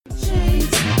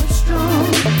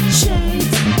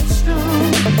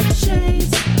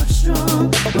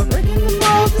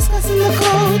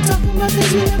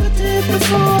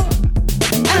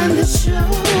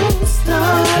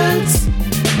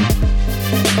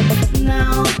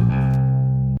No.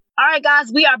 All right,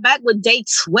 guys, we are back with day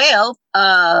 12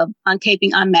 of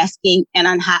Uncaping, Unmasking, and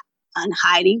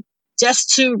Unhiding. Just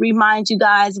to remind you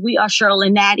guys, we are Cheryl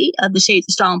and Natty of the Shades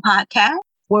of Strong podcast,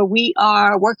 where we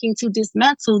are working to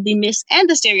dismantle the myths and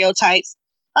the stereotypes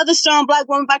of the strong Black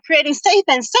woman by creating safe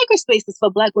and sacred spaces for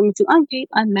Black women to uncape,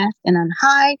 unmask, and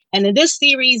unhide. And in this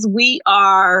series, we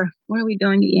are, what are we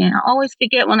doing again? I always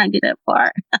forget when I get that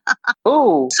part.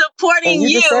 Ooh. Supporting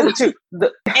you and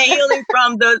healing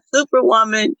from the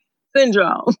Superwoman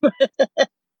syndrome.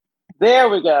 There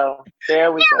we go.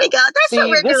 That's See, what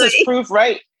we're this doing. is proof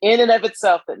right in and of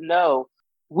itself that no,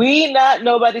 we not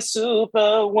nobody's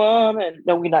Superwoman.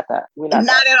 No, we not that. We're not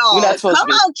Not that. at all. We're not supposed Come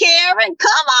to be. on, Karen.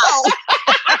 Come on.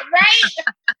 Right?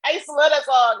 I used to love that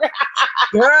song.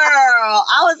 Girl,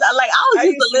 I was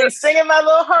used to be singing my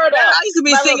little heart out. I used to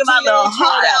be singing my little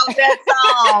heart out that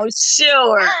song.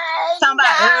 Sure. Talking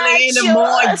about early in the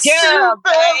morning. Girl,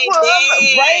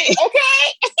 baby. Right? Okay.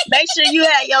 Make sure you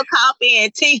have your coffee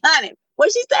and tea, honey.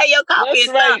 What she say? Your coffee That's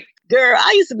and right. tea. Girl,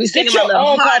 I used to be singing my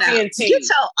little heart out. And tea. Get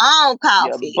your own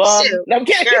coffee. Shoot. No, I'm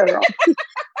kidding. Girl.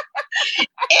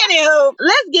 Anywho,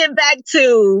 let's get back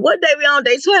to what day we on?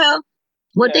 Day 12?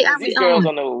 What day are we these on? girls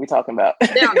don't know what we're talking about. They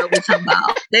don't know what we're talking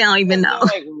about. They don't even know.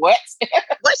 Like, what?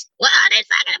 What are they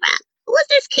talking about? Who's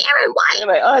this Karen White? They're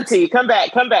like, Auntie, come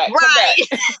back. Right.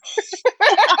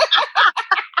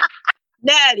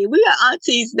 Natty, we are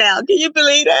aunties now. Can you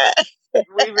believe that?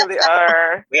 We really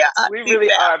are. We are aunties. We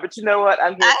really are. But you know what?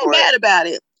 I'm here I ain't mad about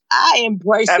it. I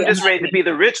embrace it. I'm just ready to be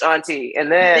the rich auntie. And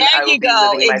then I will be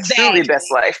living my truly best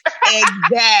life.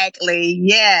 Exactly.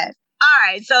 Yes. All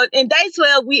right. So in day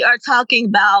 12, we are talking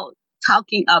about how,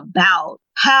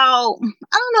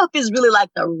 I don't know if it's really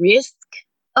like the risk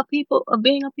of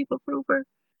being a people prover.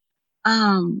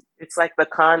 It's like the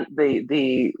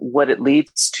what it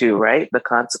leads to, right? The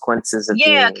consequences of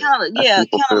being a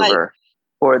people prover.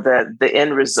 Or the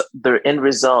end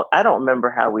result. I don't remember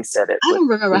how we said it. I don't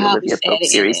remember how we said it.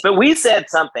 Series, but we said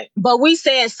something.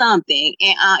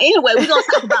 And anyway, we're going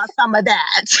to talk about some of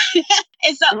that.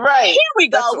 And so here we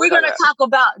go. We're going to talk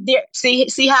about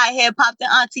see how I had popped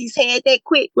the auntie's head that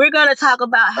quick. We're going to talk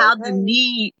about how the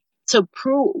need to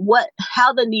prove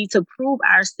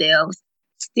ourselves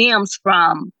stems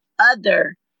from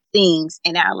other things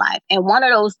in our life. And one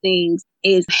of those things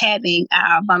is having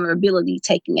our vulnerability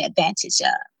taken advantage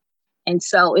of. And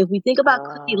so if we think about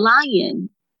Cookie Lyon,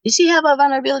 did she have her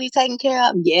vulnerability taken care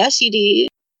of? Yeah, she did.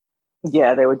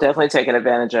 Yeah, they were definitely taken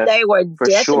advantage of. They were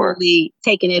definitely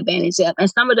taken advantage of. And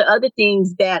some of the other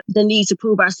things that the need to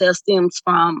prove ourselves stems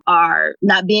from are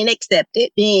not being accepted,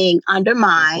 being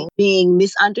undermined, being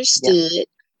misunderstood,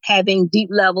 having deep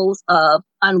levels of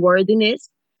unworthiness,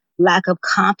 lack of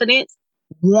confidence,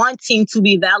 wanting to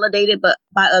be validated by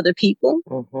other people.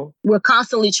 We're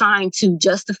constantly trying to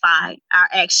justify our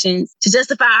actions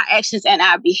and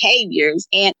our behaviors,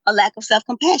 and a lack of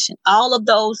self-compassion. All of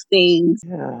those things,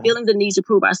 feeling the need to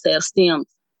prove ourselves stems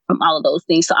from all of those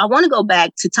things. So I want to go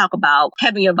back to talk about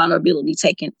having your vulnerability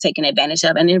taken advantage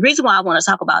of. And the reason why I want to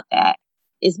talk about that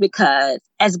is because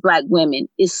as Black women,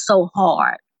 it's so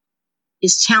hard.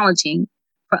 It's challenging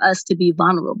for us to be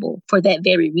vulnerable for that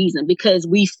very reason, because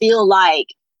we feel like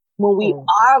when we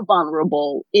are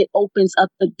vulnerable, it opens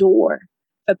up the door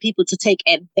for people to take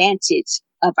advantage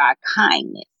of our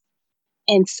kindness.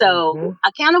 And so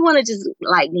I kind of want to just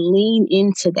lean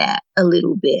into that a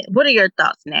little bit. What are your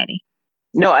thoughts, Natty?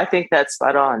 No, I think that's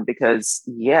spot on because,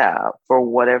 for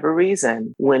whatever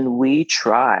reason, when we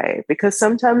try, because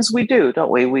sometimes we do,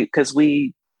 don't we? Because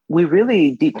we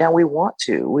really deep down, we want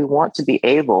to be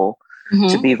able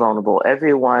to be vulnerable.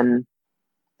 Everyone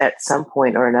at some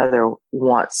point or another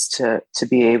wants to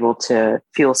be able to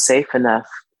feel safe enough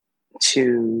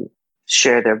to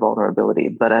share their vulnerability.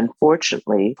 But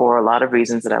unfortunately, for a lot of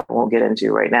reasons that I won't get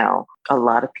into right now, a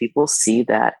lot of people see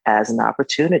that as an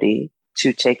opportunity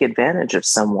to take advantage of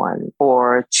someone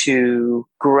or to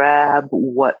grab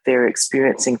what they're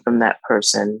experiencing from that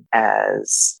person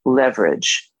as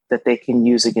leverage that they can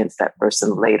use against that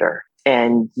person later.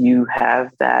 And you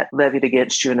have that levied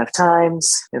against you enough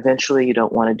times, eventually you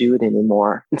don't want to do it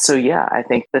anymore. And so, I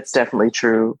think that's definitely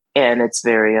true. And it's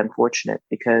very unfortunate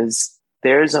because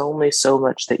there's only so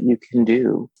much that you can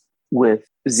do with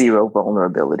zero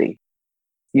vulnerability.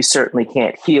 You certainly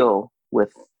can't heal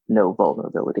with no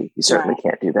vulnerability. You certainly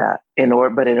can't do that.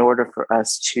 But in order for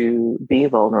us to be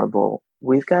vulnerable,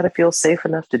 we've got to feel safe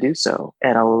enough to do so.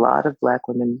 And a lot of Black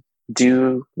women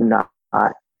do not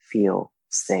feel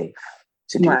safe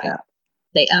to do that.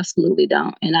 They absolutely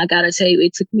don't. And I got to tell you,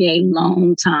 it took me a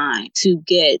long time to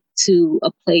get to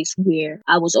a place where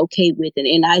I was okay with it.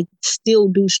 And I still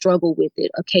do struggle with it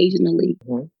occasionally.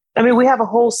 Mm-hmm. I mean, we have a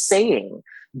whole saying,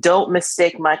 don't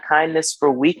mistake my kindness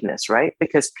for weakness, right?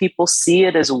 Because people see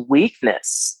it as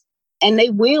weakness. And they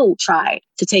will try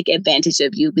to take advantage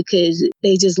of you because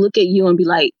they just look at you and be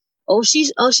like, oh,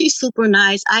 she's super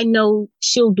nice. I know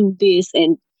she'll do this.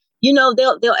 And you know,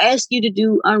 they'll ask you to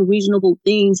do unreasonable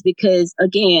things because,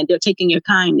 again, they're taking your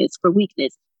kindness for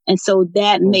weakness. And so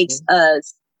that makes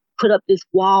us put up this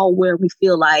wall where we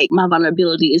feel like my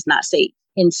vulnerability is not safe.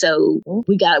 And so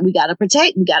we got to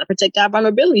protect our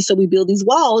vulnerability. So we build these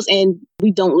walls and we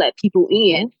don't let people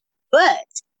in. But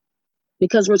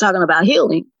because we're talking about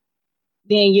healing,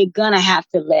 then you're going to have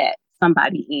to let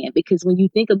somebody in. Because when you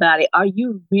think about it, are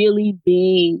you really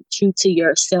being true to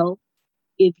yourself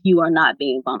if you are not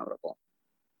being vulnerable?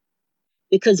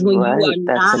 Because when you are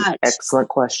That's an excellent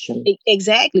question.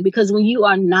 Exactly. Because when you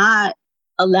are not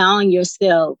allowing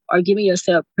yourself or giving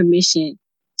yourself permission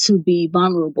to be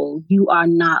vulnerable, you are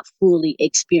not fully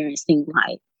experiencing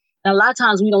life. And a lot of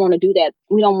times we don't want to do that.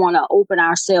 We don't want to open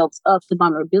ourselves up to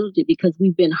vulnerability because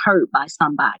we've been hurt by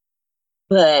somebody.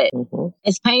 But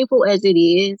as painful as it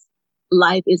is,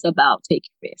 life is about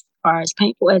taking risks. Or as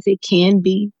painful as it can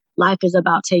be, life is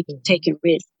about taking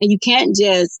risks. And you can't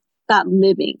just stop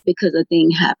living because a thing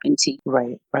happened to you.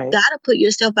 Right. You gotta put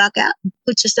yourself back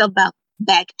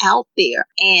out there.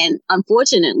 And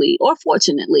unfortunately, or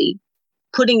fortunately,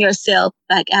 putting yourself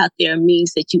back out there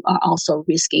means that you are also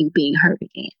risking being hurt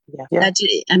again. Yeah.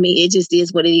 It just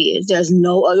is what it is. There's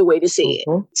no other way to say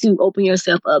it. To open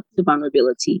yourself up to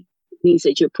vulnerability means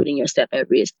that you're putting yourself at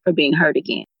risk for being hurt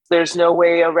again. There's no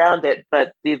way around it,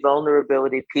 but the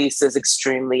vulnerability piece is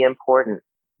extremely important.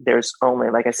 There's only,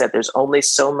 like I said, there's only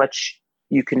so much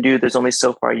you can do. There's only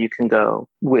so far you can go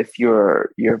with your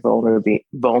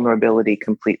vulnerability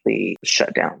completely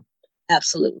shut down.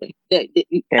 Absolutely.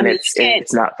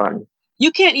 It's not fun.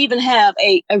 You can't even have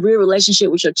a real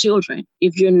relationship with your children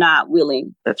if you're not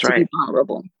willing to be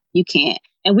vulnerable. You can't.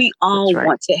 And we all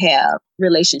want to have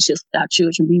relationships with our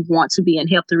children. We want to be in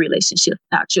healthy relationships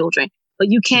with our children.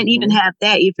 But you can't even have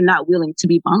that if you're not willing to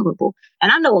be vulnerable.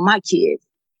 And I know with my kids,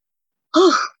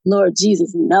 Lord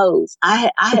Jesus knows,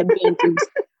 I have been through,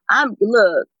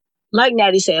 look, like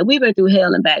Natty said, we've been through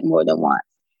hell and back more than once.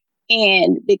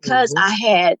 And because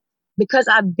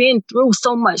I've been through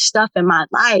so much stuff in my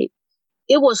life,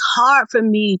 it was hard for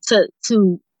me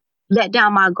to let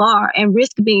down my guard and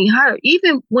risk being hurt,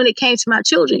 even when it came to my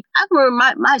children. I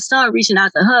remember my son reaching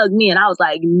out to hug me, and I was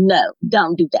like, no,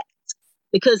 don't do that.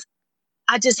 Because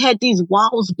I just had these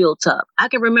walls built up. I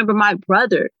can remember my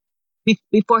brother,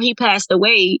 before he passed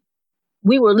away,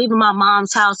 we were leaving my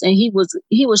mom's house and he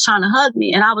was trying to hug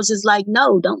me. And I was just like,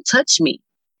 no, don't touch me.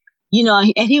 You know,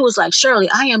 and he was like, Shirley,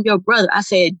 I am your brother. I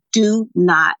said, do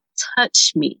not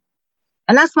touch me.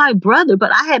 And that's my brother.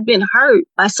 But I had been hurt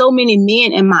by so many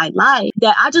men in my life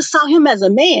that I just saw him as a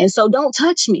man. So don't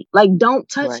touch me. Like, don't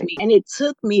touch me. And it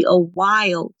took me a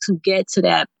while to get to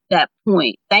that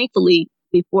point. Thankfully,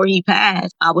 before he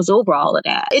passed, I was over all of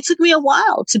that. It took me a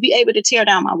while to be able to tear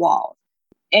down my walls.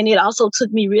 And it also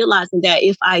took me realizing that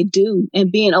if I do,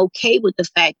 and being okay with the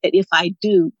fact that if I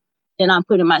do, then I'm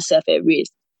putting myself at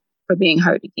risk for being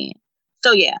hurt again.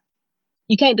 So yeah,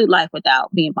 you can't do life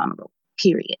without being vulnerable,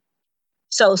 period.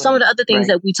 So some of the other things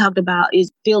that we talked about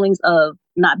is feelings of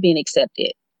not being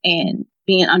accepted and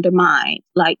being undermined,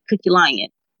 like Cookie Lyon.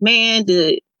 Man,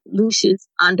 did Lucius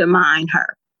undermine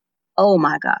her. Oh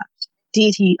my gosh.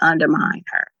 Did he undermine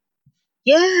her?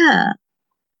 Yeah.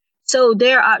 So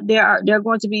there are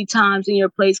going to be times in your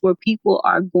place where people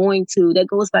are going to, that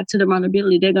goes back to the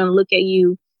vulnerability. They're going to look at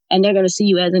you and they're going to see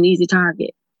you as an easy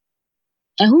target.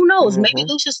 And who knows, maybe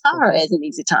Lucius saw her as an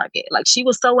easy target. Like she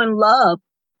was so in love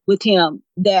with him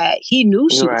that he knew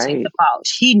she would take the fall.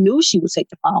 He knew she would take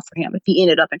the fall for him if he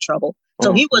ended up in trouble.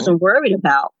 So he wasn't worried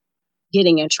about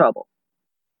getting in trouble.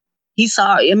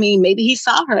 Maybe he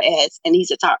saw her as an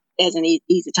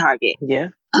easy target. Yeah.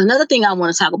 Another thing I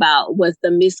want to talk about was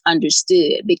the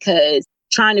misunderstood, because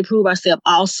trying to prove ourselves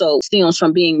also stems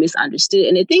from being misunderstood.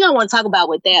 And the thing I want to talk about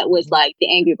with that was like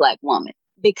the angry Black woman,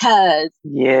 because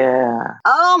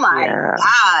oh my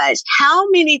gosh, how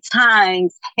many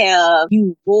times have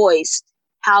you voiced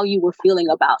how you were feeling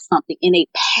about something in a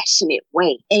passionate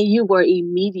way and you were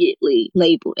immediately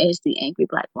labeled as the angry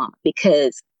Black woman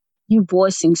because you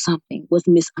voicing something was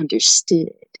misunderstood?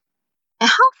 And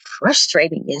how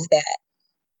frustrating is that?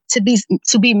 To be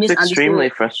misunderstood. It's extremely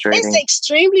frustrating. It's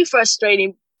extremely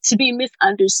frustrating to be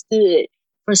misunderstood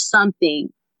for something,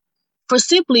 for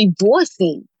simply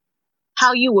voicing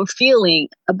how you were feeling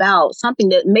about something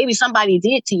that maybe somebody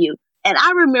did to you. And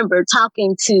I remember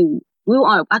talking to,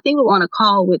 I think we were on a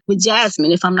call with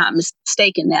Jasmine, if I'm not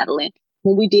mistaken, Natalie,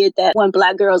 when we did that when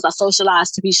Black girls are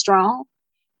socialized to be strong.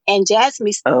 And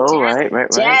Jasmine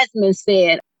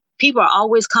said, people are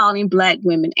always calling Black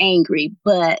women angry,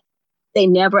 but they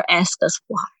never ask us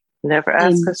why. They never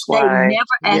ask us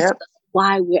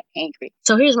why we're angry.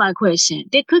 So here's my question.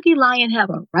 Did Cookie Lyon have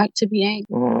a right to be angry?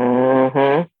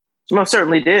 Mm-hmm. She most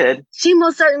certainly did. She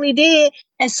most certainly did.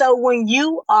 And so when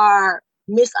you are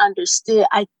misunderstood,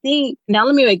 I think, now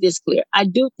let me make this clear. I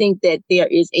do think that there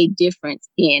is a difference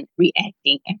in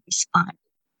reacting and responding.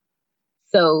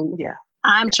 So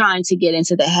I'm trying to get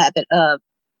into the habit of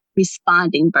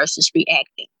responding versus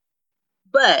reacting.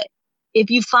 But if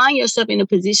you find yourself in a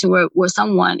position where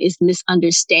someone is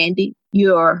misunderstanding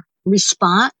your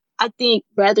response, I think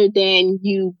rather than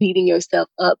you beating yourself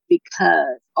up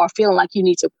or feeling like you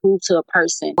need to prove to a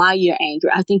person why you're angry,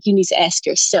 I think you need to ask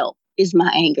yourself, is my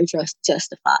anger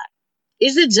justified?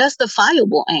 Is it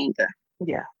justifiable anger?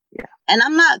 Yeah. And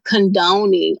I'm not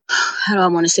condoning, how do I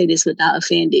want to say this without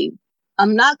offending?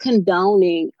 I'm not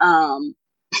condoning, I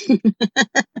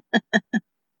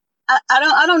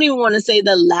don't even want to say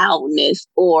the loudness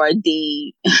or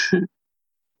the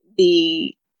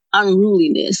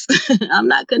unruliness. I'm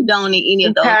not condoning any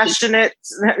of those. Passionate,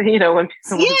 when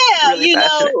someone's really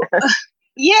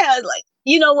passionate. Like,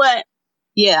 you know what?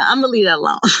 Yeah, I'm gonna leave that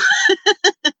alone.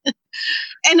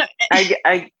 And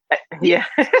do you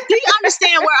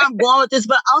understand where I'm going with this?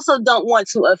 But I also don't want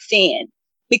to offend,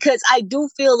 because I do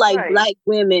feel like Black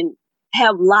women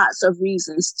have lots of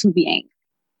reasons to be angry.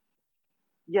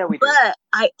 Yeah, we do. But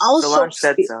I also Solange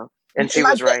said so, and she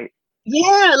was right.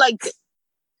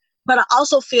 But I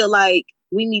also feel like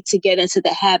we need to get into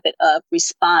the habit of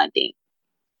responding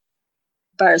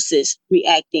versus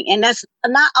reacting. And that's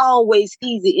not always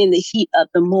easy in the heat of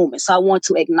the moment. So I want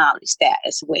to acknowledge that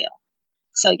as well.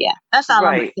 So that's all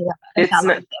I'm going to say about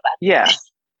it.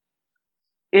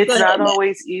 It's not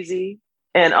always easy.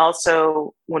 And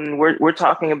also when we're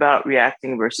talking about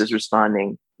reacting versus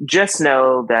responding, just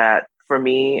know that for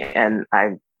me, and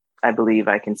I believe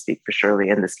I can speak for Shirley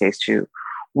in this case too,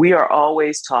 we are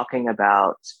always talking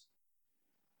about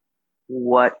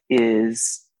what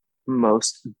is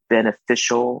most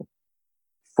beneficial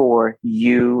for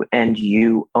you and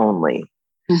you only.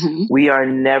 Mm-hmm. We are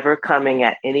never coming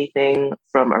at anything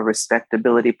from a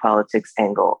respectability politics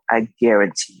angle. I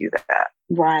guarantee you that.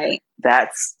 Right.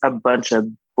 That's a bunch of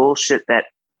bullshit that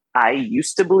I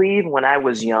used to believe when I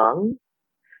was young.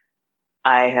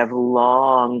 I have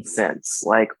long since,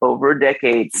 like over a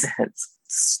decade since,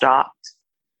 stopped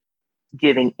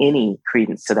giving any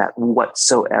credence to that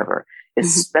whatsoever,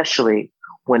 especially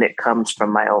when it comes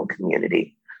from my own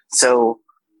community. So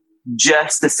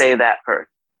just to say that first.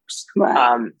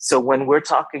 Right. So when we're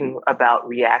talking about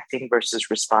reacting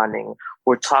versus responding,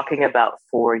 we're talking about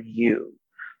for you,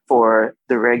 for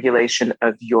the regulation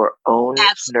of your own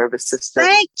nervous system.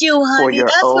 Thank you, honey. For your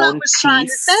That's own what I was trying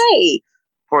to say.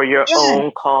 For your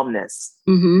own calmness,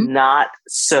 not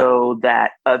so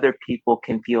that other people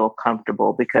can feel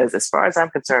comfortable. Because as far as I'm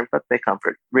concerned, fuck their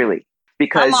comfort, really.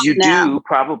 Because you do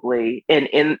probably,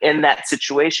 in that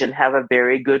situation, have a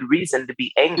very good reason to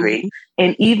be angry.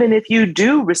 And even if you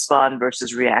do respond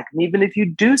versus react, and even if you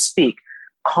do speak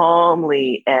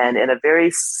calmly and in a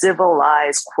very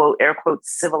civilized, quote, air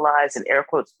quotes, civilized and air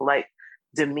quotes, polite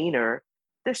demeanor,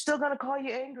 they're still going to call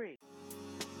you angry.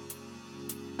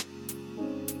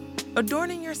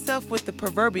 Adorning yourself with the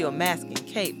proverbial mask and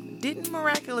cape didn't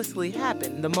miraculously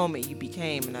happen the moment you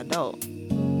became an adult.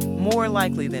 More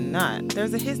likely than not,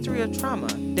 there's a history of trauma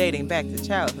dating back to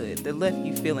childhood that left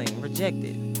you feeling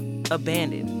rejected,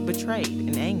 abandoned, betrayed,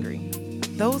 and angry.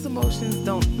 Those emotions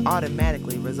don't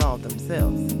automatically resolve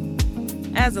themselves.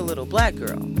 As a little Black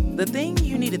girl, the thing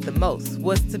you needed the most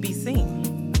was to be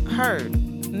seen, heard,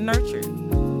 nurtured,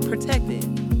 protected,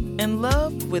 and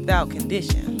loved without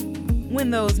condition. When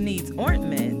those needs aren't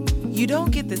met, you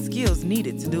don't get the skills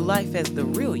needed to do life as the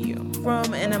real you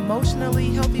from an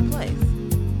emotionally healthy place.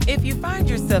 If you find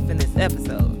yourself in this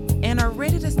episode and are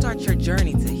ready to start your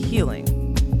journey to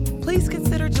healing, please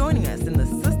consider joining us in the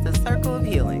Sister Circle of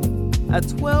Healing, a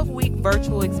 12-week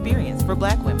virtual experience for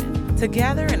Black women to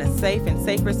gather in a safe and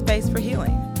sacred space for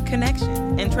healing,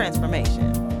 connection, and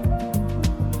transformation.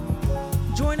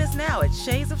 Join us now at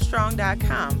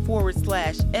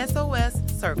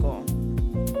shadesofstrong.com/SOS Circle.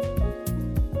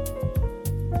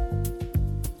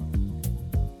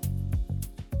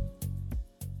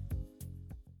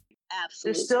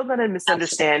 They're still going to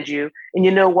misunderstand you. And you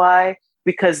know why?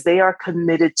 Because they are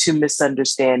committed to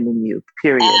misunderstanding you,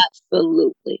 period.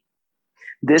 Absolutely.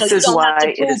 This is why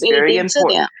it is very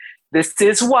important. This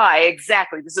is why,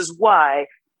 exactly. This is why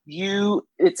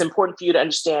it's important for you to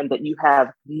understand that you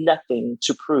have nothing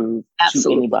to prove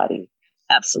to anybody.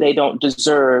 Absolutely. They don't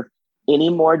deserve any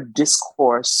more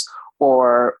discourse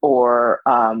or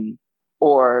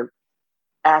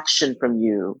action from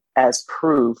you as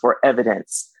proof or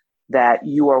evidence that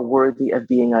you are worthy of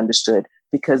being understood,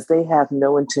 because they have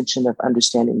no intention of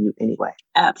understanding you anyway.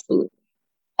 Absolutely.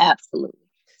 Absolutely.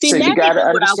 See, so you got to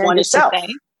understand yourself.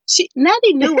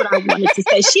 Natty knew what I wanted to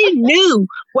say. She knew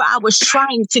where I was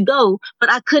trying to go,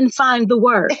 but I couldn't find the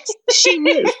words. She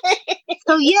knew.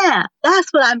 So yeah,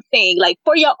 that's what I'm saying. Like,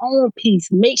 for your own peace,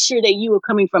 make sure that you are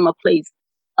coming from a place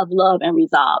of love and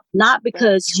resolve, not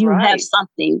because you have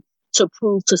something to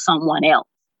prove to someone else,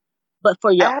 but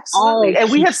for your own And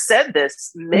peace. we have said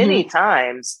this many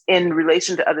times in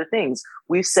relation to other things.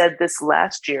 We've said this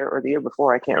last year or the year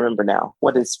before. I can't remember now.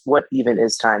 What even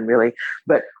is time, really?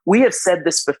 But we have said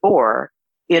this before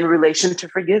in relation to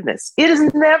forgiveness. It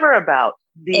is never about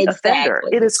the offender.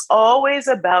 It is always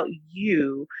about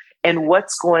you and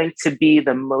what's going to be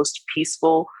the most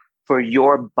peaceful for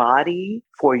your body,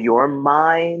 for your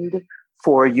mind,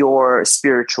 for your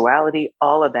spirituality,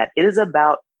 all of that. It is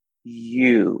about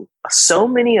you. So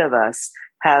many of us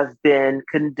have been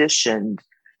conditioned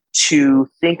to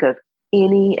think of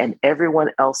any and everyone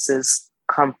else's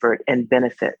comfort and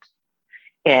benefit.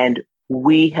 And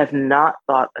we have not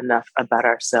thought enough about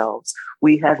ourselves.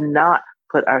 We have not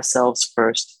put ourselves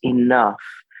first enough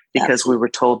because we were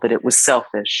told that it was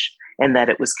selfish and that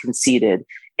it was conceited.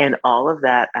 And all of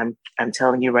that, I'm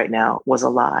telling you right now, was a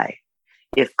lie.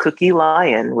 If Cookie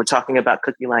Lion, we're talking about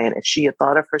Cookie Lion, if she had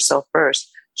thought of herself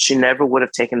first, she never would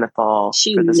have taken the fall.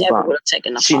 She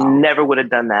never would have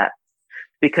done that,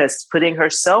 because putting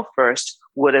herself first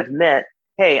would have meant,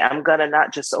 hey, I'm going to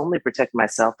not just only protect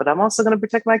myself, but I'm also going to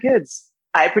protect my kids.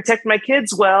 I protect my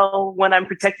kids well when I'm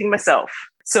protecting myself.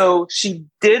 So she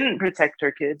didn't protect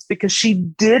her kids because she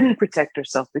didn't protect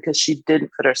herself, because she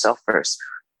didn't put herself first.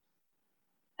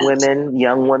 Women,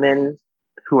 young women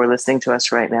who are listening to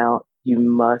us right now, you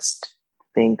must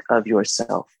think of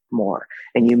yourself more,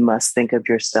 and you must think of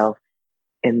yourself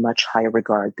in much higher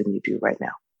regard than you do right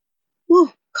now.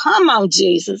 Ooh, come on,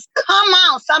 Jesus. Come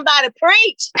on, somebody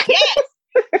preach. Yes.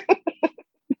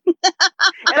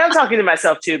 And I'm talking to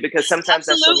myself too, because sometimes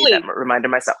I still need that reminder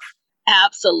myself.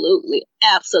 Absolutely.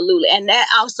 Absolutely. And that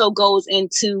also goes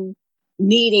into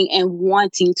needing and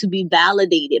wanting to be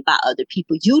validated by other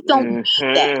people. You don't need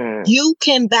that. You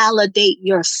can validate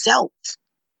yourself.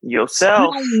 You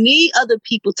don't need other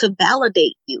people to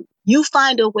validate you. You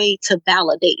find a way to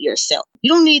validate yourself.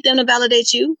 You don't need them to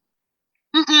validate you.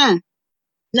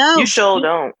 No. You sure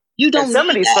don't. You don't. And some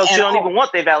of these folks, you don't even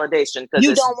want their validation.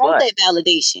 You don't want that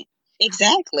validation.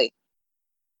 Exactly.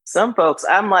 Some folks,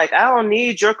 I'm like, I don't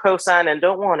need your cosign and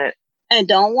don't want it.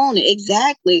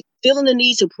 Exactly. Feeling the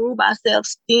need to prove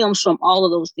ourselves stems from all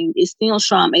of those things. It stems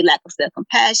from a lack of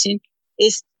self-compassion.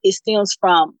 It stems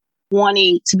from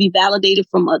wanting to be validated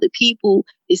from other people.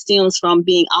 It stems from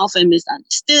being often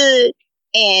misunderstood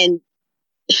and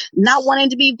not wanting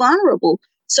to be vulnerable.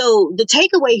 So the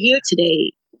takeaway here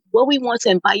today, what we want to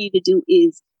invite you to do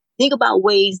is think about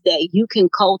ways that you can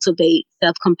cultivate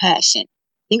self-compassion.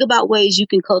 Think about ways you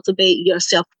can cultivate your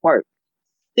self-worth.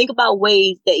 Think about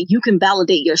ways that you can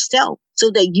validate yourself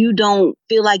so that you don't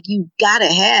feel like you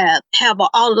gotta have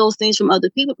all of those things from other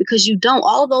people, because you don't.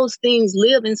 All those things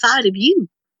live inside of you.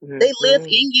 They live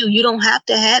in you. You don't have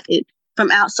to have it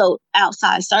from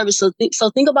outside service. So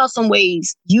think about some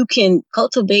ways you can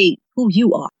cultivate who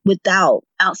you are without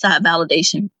outside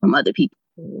validation from other people.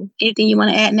 Anything you want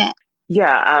to add, Nat?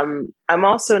 Yeah, I'm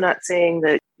also not saying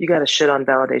that you got to shit on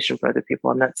validation for other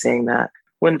people. I'm not saying that.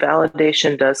 When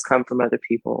validation does come from other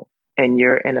people and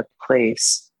you're in a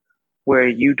place where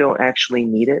you don't actually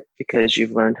need it because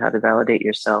you've learned how to validate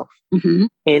yourself,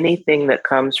 anything that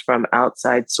comes from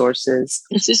outside sources,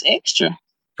 it's just extra.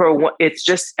 It's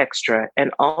just extra.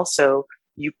 And also,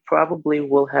 you probably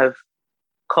will have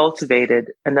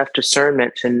cultivated enough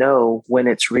discernment to know when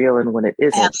it's real and when it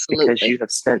isn't. Absolutely. Because you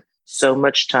have spent so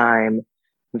much time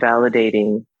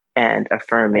validating and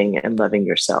affirming and loving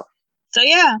yourself. So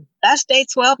yeah, that's day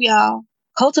 12, y'all.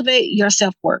 Cultivate your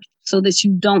self-worth so that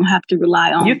you don't have to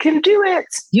rely on. You can do it.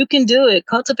 You can do it.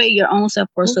 Cultivate your own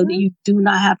self-worth so that you do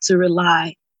not have to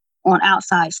rely on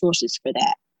outside sources for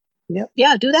that. Yep.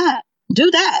 Yeah, do that. Do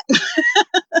that.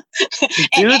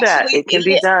 Do that. It can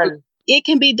be done. It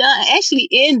can be done. Actually,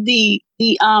 in the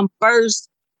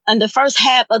first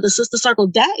half of the Sister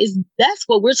Circle, that's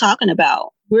what we're talking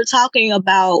about. We're talking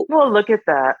about. Well, look at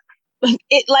that.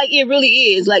 it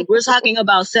really is. Like, we're talking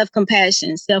about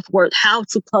self-compassion, self-worth, how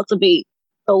to cultivate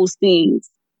those things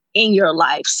in your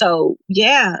life. So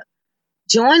yeah,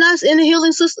 join us in the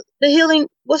healing,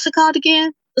 what's it called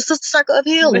again? The Sister Circle of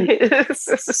Healing.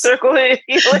 Sister Circle of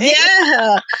Healing.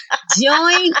 Yeah.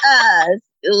 Join us.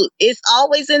 It's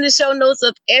always in the show notes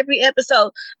of every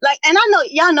episode. Like, and I know,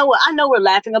 y'all know what, I know we're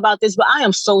laughing about this, but I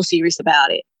am so serious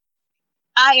about it.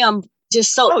 I am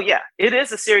just so. Oh yeah, it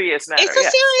is a serious matter. It's a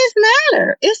serious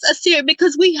matter. It's a serious,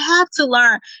 because we have to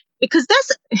learn, because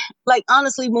that's like,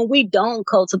 honestly, when we don't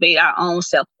cultivate our own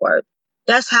self-worth,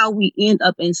 that's how we end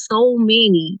up in so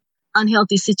many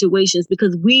unhealthy situations,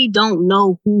 because we don't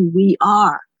know who we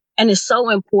are. And it's so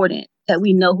important that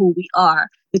we know who we are,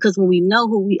 because when we know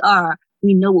who we are,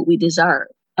 we know what we deserve.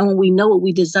 And when we know what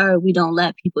we deserve, we don't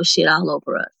let people shit all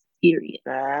over us, period.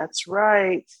 That's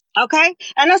right. Okay?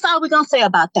 And that's all we're going to say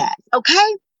about that.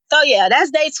 Okay? So yeah, that's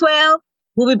day 12.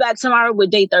 We'll be back tomorrow with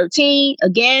day 13.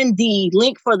 Again, the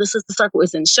link for the Sister Circle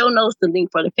is in the show notes. The link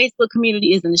for the Facebook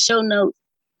community is in the show notes.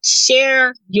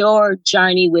 Share your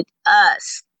journey with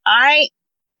us. All right?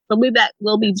 So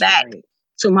we'll be back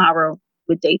tomorrow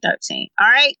with day 13. All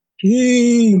right?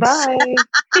 Peace. Bye.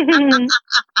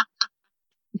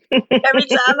 Every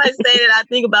time I say that, I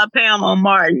think about Pam on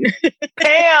Martin.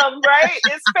 Pam, right?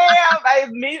 It's Pam. I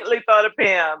immediately thought of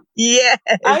Pam. Yeah.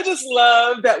 I just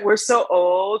love that we're so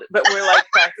old, but we're like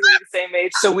practically the same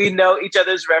age, so we know each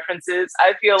other's references.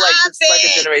 I feel like this is like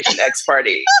a Generation X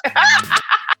party.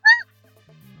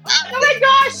 Oh my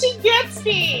gosh, she gets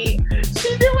me.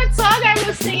 She knew what song I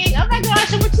was singing. Oh my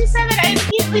gosh, and when she said it, I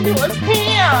immediately knew it was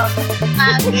Pam.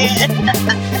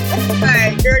 All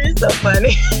right, girl, you're so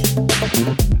funny.